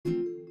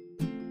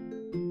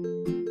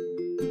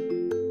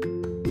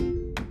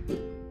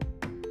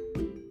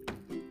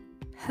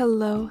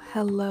Hello,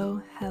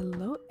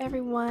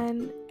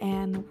 everyone,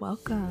 and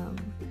welcome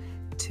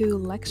to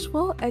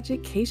Lexual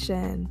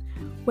Education,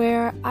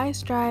 where I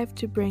strive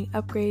to bring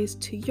upgrades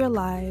to your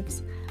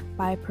lives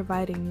by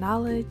providing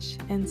knowledge,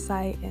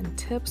 insight, and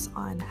tips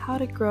on how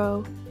to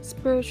grow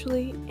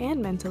spiritually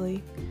and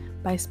mentally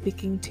by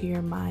speaking to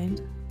your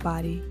mind,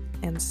 body,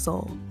 and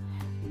soul.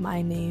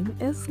 My name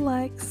is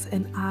Lex,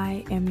 and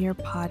I am your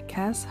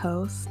podcast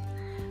host.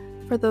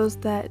 For those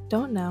that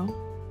don't know,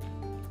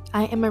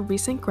 I am a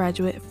recent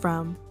graduate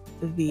from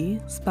the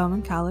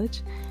Spelman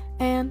College,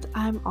 and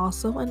I'm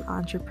also an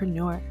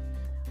entrepreneur.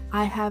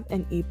 I have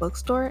an ebook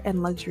store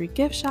and luxury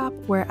gift shop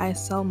where I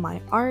sell my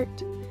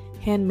art,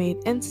 handmade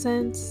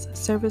incense,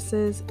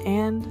 services,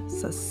 and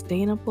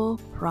sustainable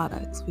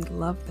products. We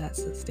love that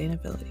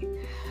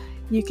sustainability.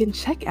 You can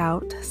check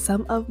out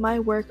some of my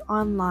work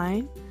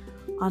online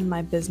on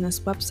my business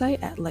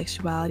website at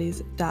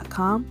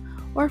lexualities.com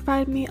or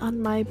find me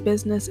on my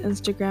business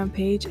Instagram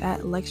page at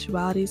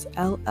Lexualities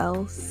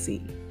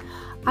LLC.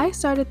 I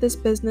started this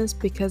business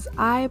because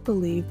I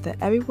believe that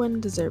everyone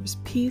deserves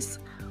peace,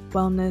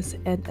 wellness,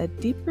 and a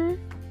deeper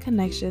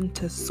connection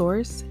to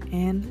source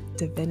and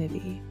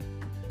divinity.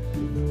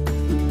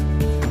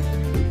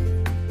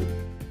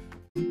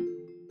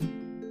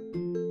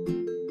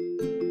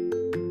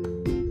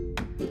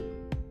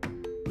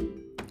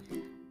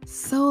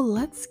 So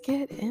let's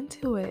get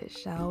into it,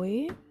 shall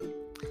we?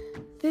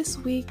 This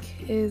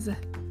week is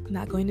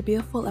not going to be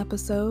a full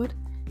episode,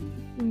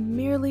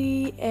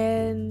 merely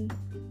a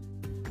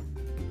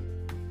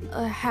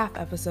half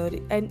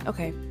episode. And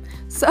okay,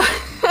 so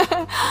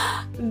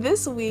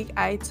this week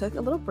I took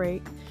a little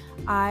break.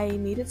 I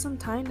needed some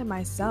time to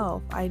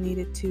myself. I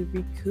needed to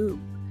recoup,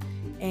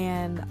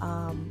 and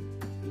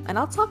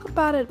I'll talk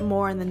about it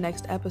more in the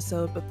next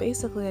episode. But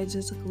basically, I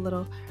just took a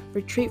little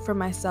retreat for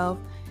myself.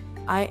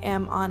 I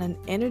am on an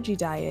energy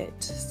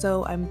diet,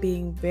 so I'm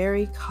being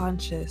very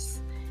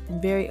conscious and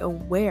very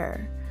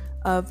aware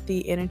of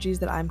the energies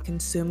that I'm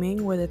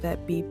consuming, whether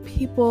that be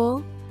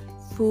people,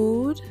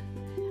 food,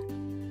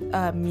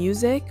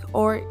 music,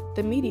 or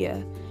the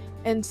media.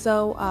 And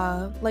so,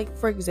 like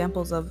for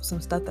examples of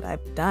some stuff that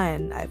I've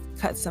done, I've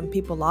cut some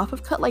people off.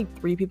 I've cut like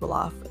 3 people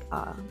off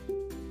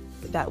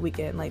that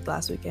weekend, like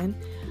last weekend.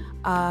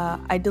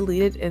 I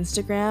deleted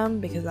Instagram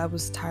because I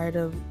was tired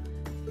of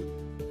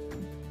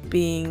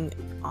being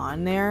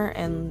on there,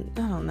 and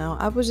I don't know,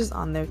 I was just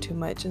on there too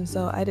much, and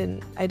so I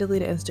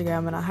deleted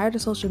Instagram, and I hired a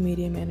social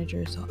media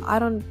manager, so I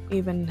don't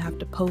even have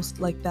to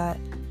post like that,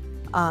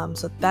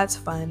 so that's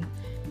fun.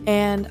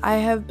 And I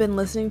have been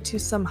listening to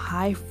some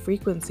high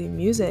frequency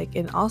music,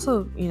 and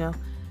also,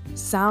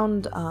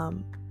 sound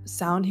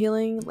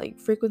healing, like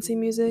frequency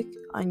music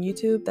on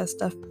YouTube. That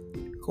stuff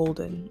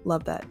golden,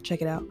 love that,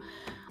 check it out.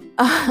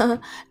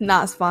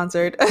 Not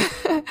sponsored.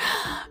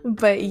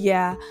 But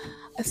yeah,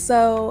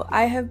 so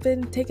I have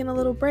been taking a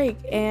little break,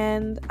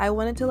 and I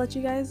wanted to let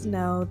you guys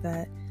know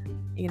that,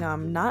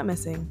 I'm not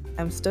missing.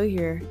 I'm still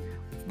here.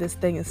 This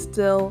thing is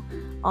still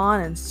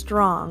on and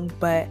strong,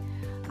 but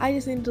I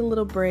just needed a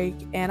little break,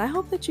 and I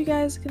hope that you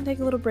guys can take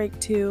a little break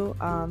too,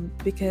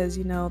 because,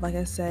 like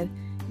I said,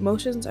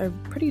 emotions are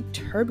pretty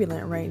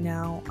turbulent right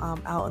now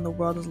out in the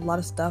world. There's a lot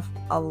of stuff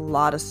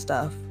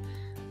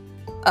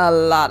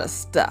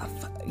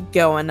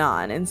going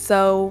on, and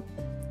so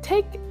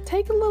take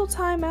a little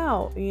time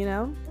out,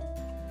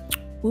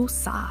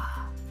 woosah,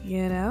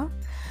 yeah.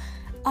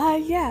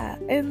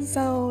 And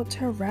so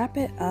to wrap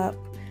it up,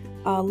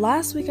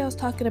 last week I was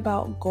talking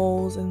about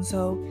goals, and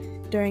so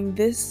during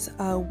this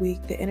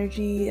week the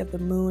energy of the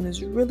moon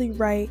is really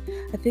right.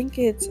 I think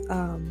it's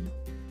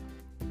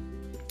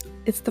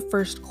the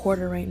first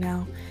quarter right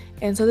now,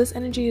 and so this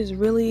energy is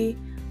really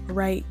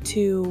right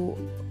to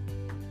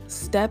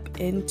step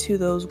into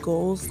those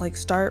goals, like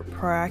start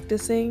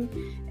practicing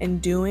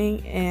and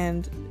doing,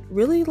 and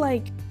really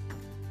like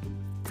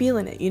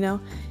feeling it,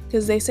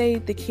 because they say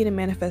the key to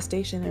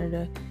manifestation, or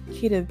the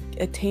key to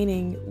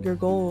attaining your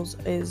goals,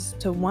 is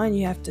to, one,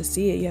 you have to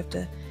see it, you have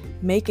to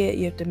make it,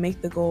 you have to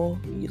make the goal,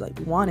 you like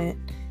want it,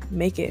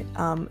 make it,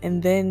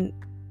 and then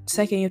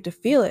second, you have to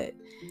feel it,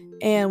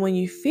 and when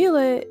you feel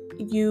it,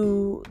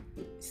 you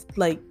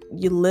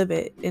live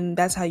it, and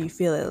that's how you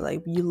feel it,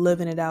 like you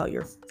living it out,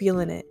 you're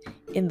feeling it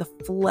in the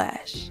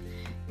flesh,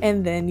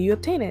 and then you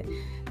obtain it.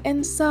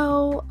 And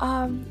so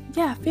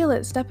feel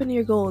it, step into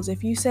your goals.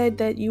 If you said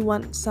that you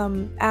want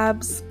some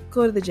abs,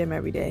 go to the gym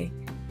every day,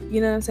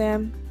 you know what I'm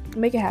saying?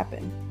 Make it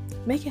happen,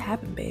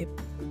 babe.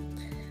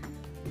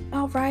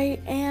 All right.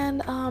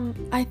 And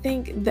I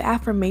think the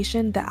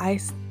affirmation that I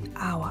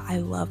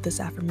love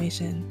this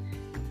affirmation,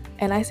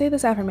 and I say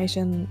this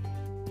affirmation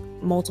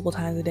multiple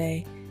times a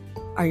day.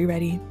 Are you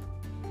ready?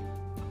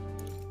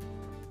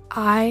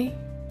 I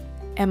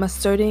am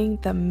asserting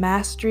the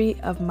mastery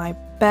of my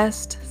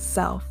best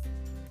self.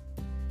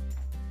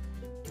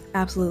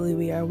 Absolutely,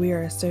 we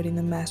are asserting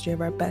the mastery of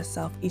our best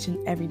self each and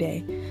every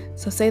day.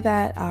 So say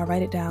that,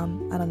 write it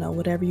down, I don't know,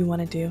 whatever you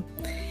want to do.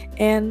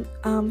 And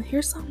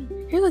here's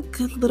a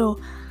good little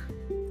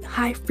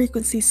high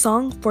frequency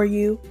song for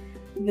you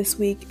this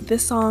week.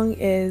 This song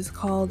is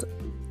called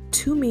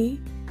To Me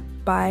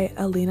by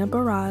Alina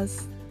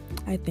Baraz.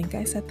 I think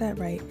I said that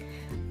right.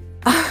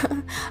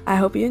 I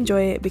hope you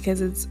enjoy it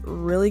because it's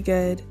really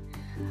good.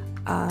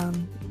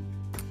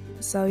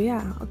 So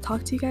yeah, I'll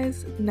talk to you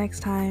guys next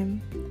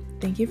time.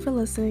 Thank you for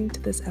listening to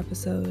this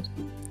episode.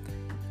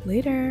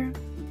 Later.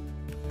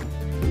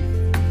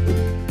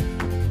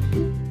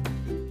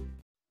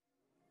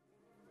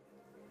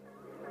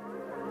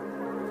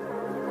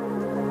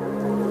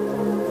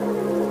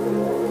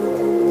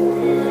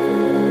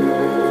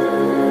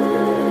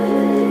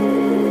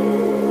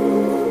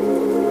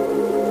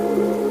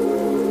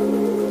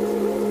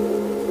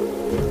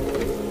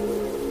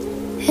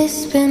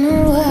 It's been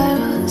a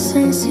while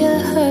since you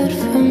heard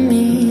from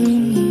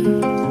me.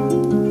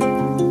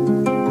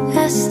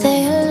 I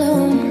stay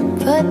alone,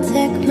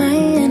 protect my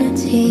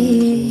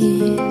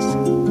energies.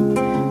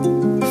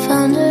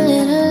 Found a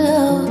little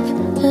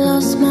love,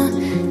 lost my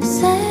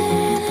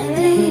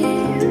sanity.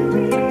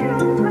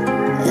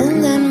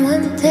 And then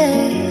one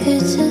day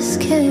it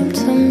just came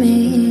to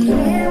me.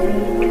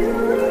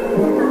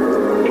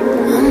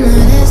 I'm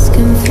not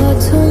asking for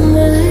too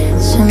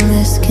much, I'm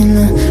asking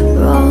the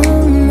wrong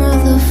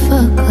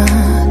motherfucker.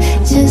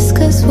 Just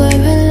 'cause we're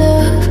in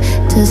love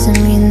doesn't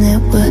mean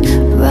that we're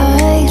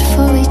right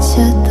for each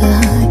other.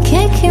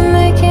 Can't keep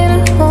making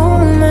a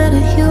home out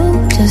of you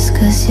just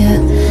 'cause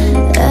you're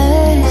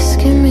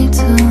asking me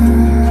to.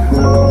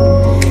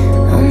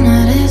 I'm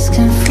not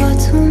asking for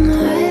too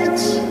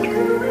much.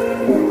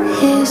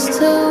 Here's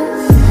to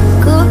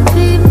good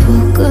people,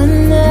 good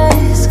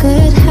nights,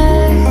 good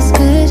highs,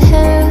 good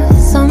health,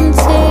 some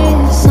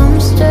tears, some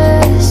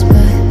stress,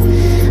 but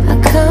I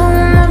count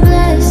my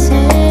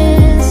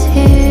blessings.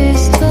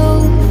 Here's to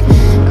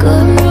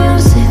good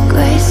music,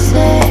 great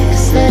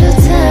sex, little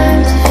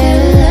time to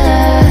feel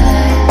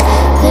alive,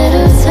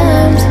 little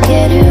time to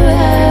get it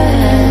right.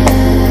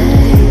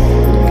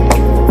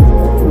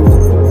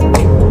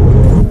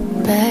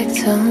 Back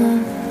to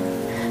home,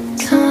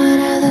 to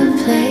another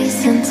place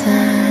and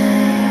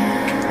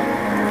time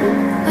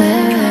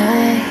where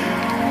I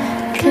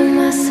give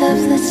myself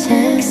the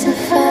chance to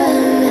find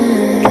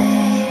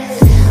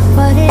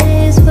what it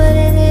is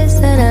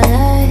that I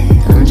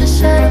like. I'm just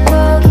trying to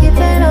grow, keep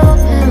an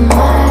open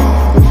mind.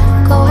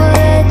 Go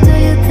ahead, do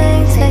your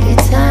thing, take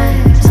your time.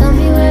 Tell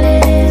me what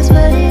it is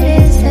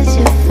that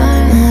you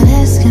find. Not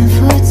asking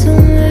for too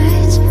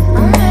much,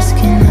 I'm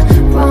asking the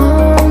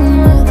wrong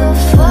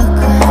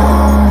motherfucker.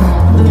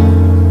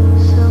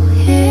 So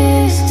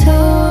here's to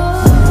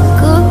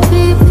good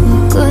people,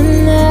 good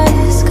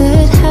nights,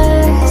 good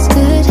highs,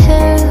 good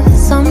health,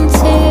 some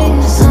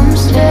tears, some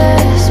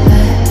stress,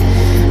 but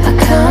I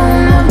count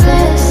my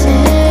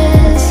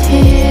blessings.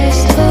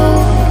 Here's to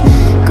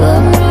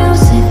good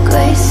music,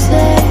 great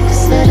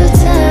sex, little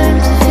time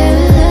to feel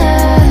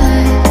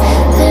alive,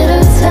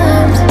 little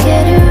time to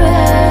get it right.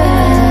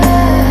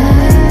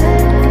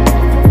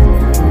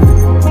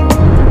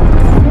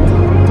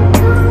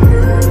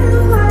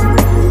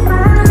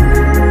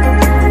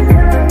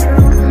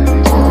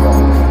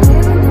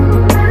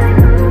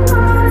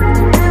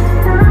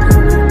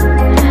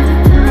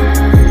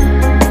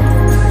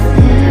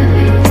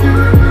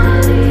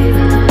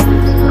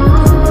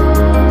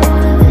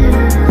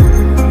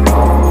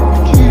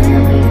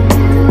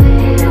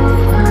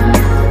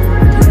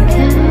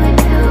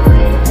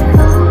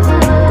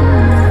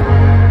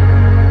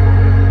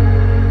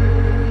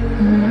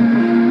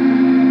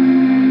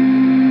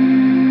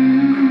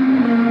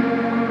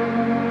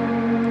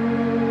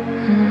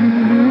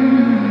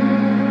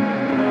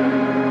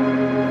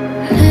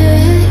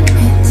 Let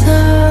me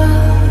talk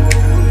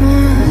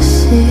my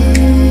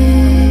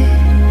shit.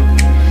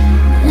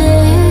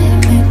 Let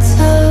me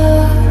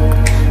talk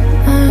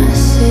my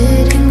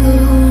shit and go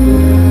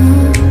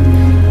on.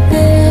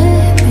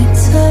 Let me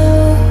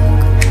talk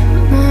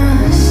my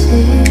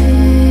shit,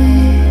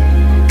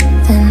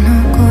 then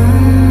I'll go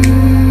on.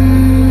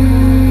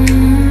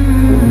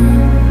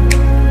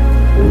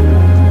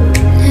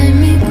 Let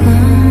me go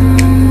on.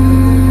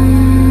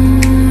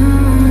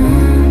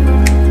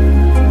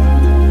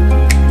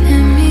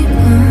 Let me go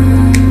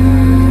on.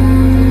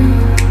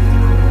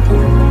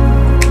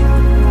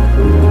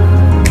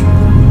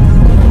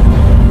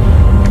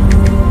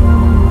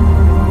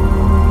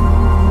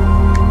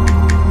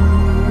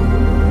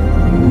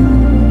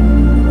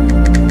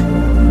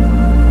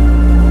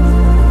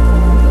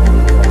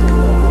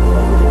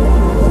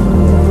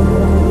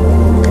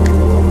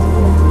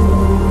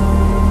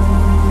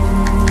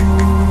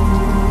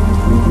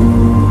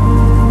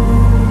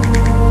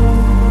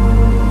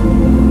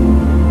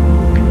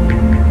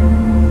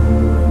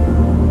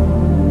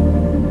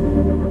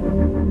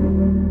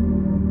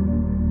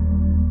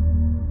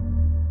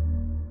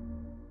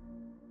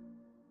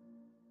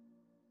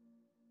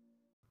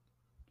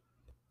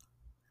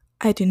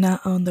 I do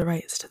not own the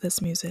rights to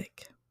this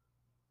music.